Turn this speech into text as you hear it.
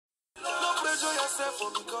enjoy yourself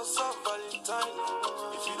because of Valentine.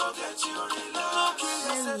 If you don't get you,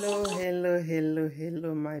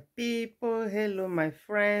 Hello, my people. Hello, my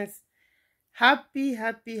friends. Happy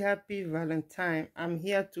Valentine. I'm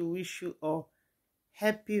here to wish you a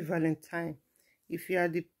happy Valentine. If you are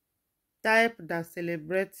the type that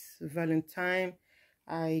celebrates Valentine,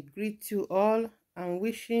 I greet you all. I'm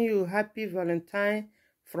wishing you happy Valentine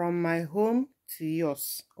from my home to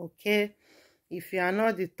yours. Okay? If you are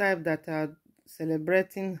not the type that are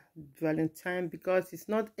celebrating Valentine, because it's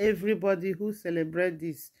not everybody who celebrates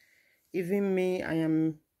this. Even me, I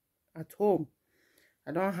am at home.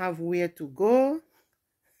 I don't have where to go.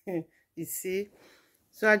 You see.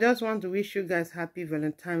 So I just want to wish you guys happy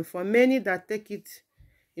Valentine. For many that take it,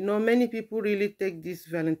 many people really take this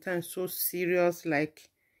Valentine so serious, like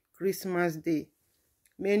Christmas Day.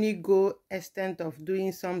 Many go extent of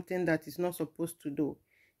doing something that is not supposed to do.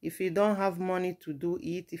 If you don't have money to do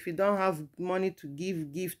it, if you don't have money to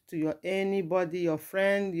give gift to your anybody, your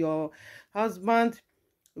friend, your husband,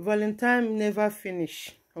 Valentine never finish.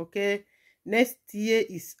 Okay, next year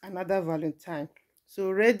is another Valentine. So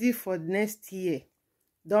ready for next year.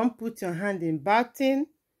 Don't put your hand in bathing.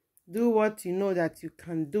 Do what you know that you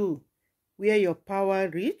can do, where your power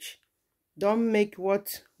reach. Don't make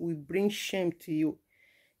what will bring shame to you.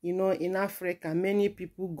 In Africa, many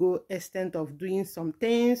people go extent of doing some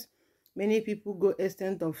things. Many people go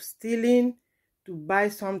extent of stealing to buy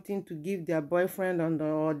something to give their boyfriend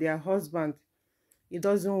or their husband. It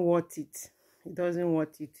doesn't worth it. It doesn't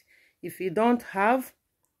worth it. If you don't have,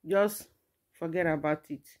 just forget about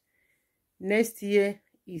it. Next year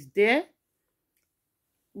is there.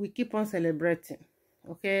 We keep on celebrating.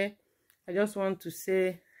 Okay? I just want to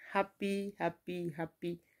say happy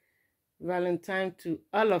Valentine to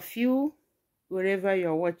all of you, wherever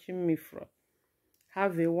you're watching me from.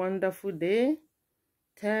 Have a wonderful day.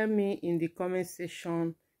 Tell me in the comment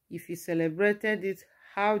section if you celebrated it.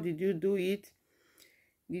 How did you do it?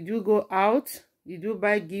 Did you go out? Did you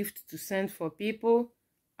buy gifts to send for people?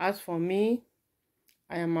 As for me,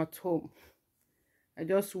 I am at home. I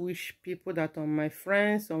just wish people that on my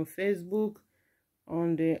friends, on Facebook,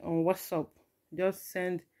 on WhatsApp, just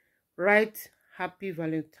write happy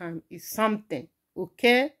Valentine. It's something,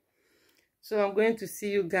 okay? So I'm going to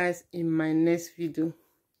see you guys in my next video.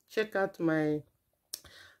 Check out my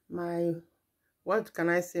what can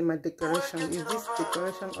I say, my decoration. Is this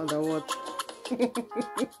decoration or the what?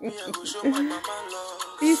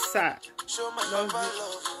 Peace out. Love you.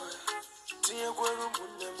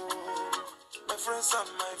 My friends and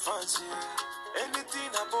my fans here.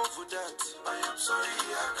 Anything above that, I am sorry,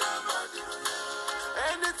 I can't do.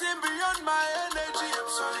 Anything beyond my energy, I'm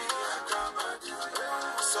sorry, I can't do.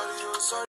 Sorry, oh sorry.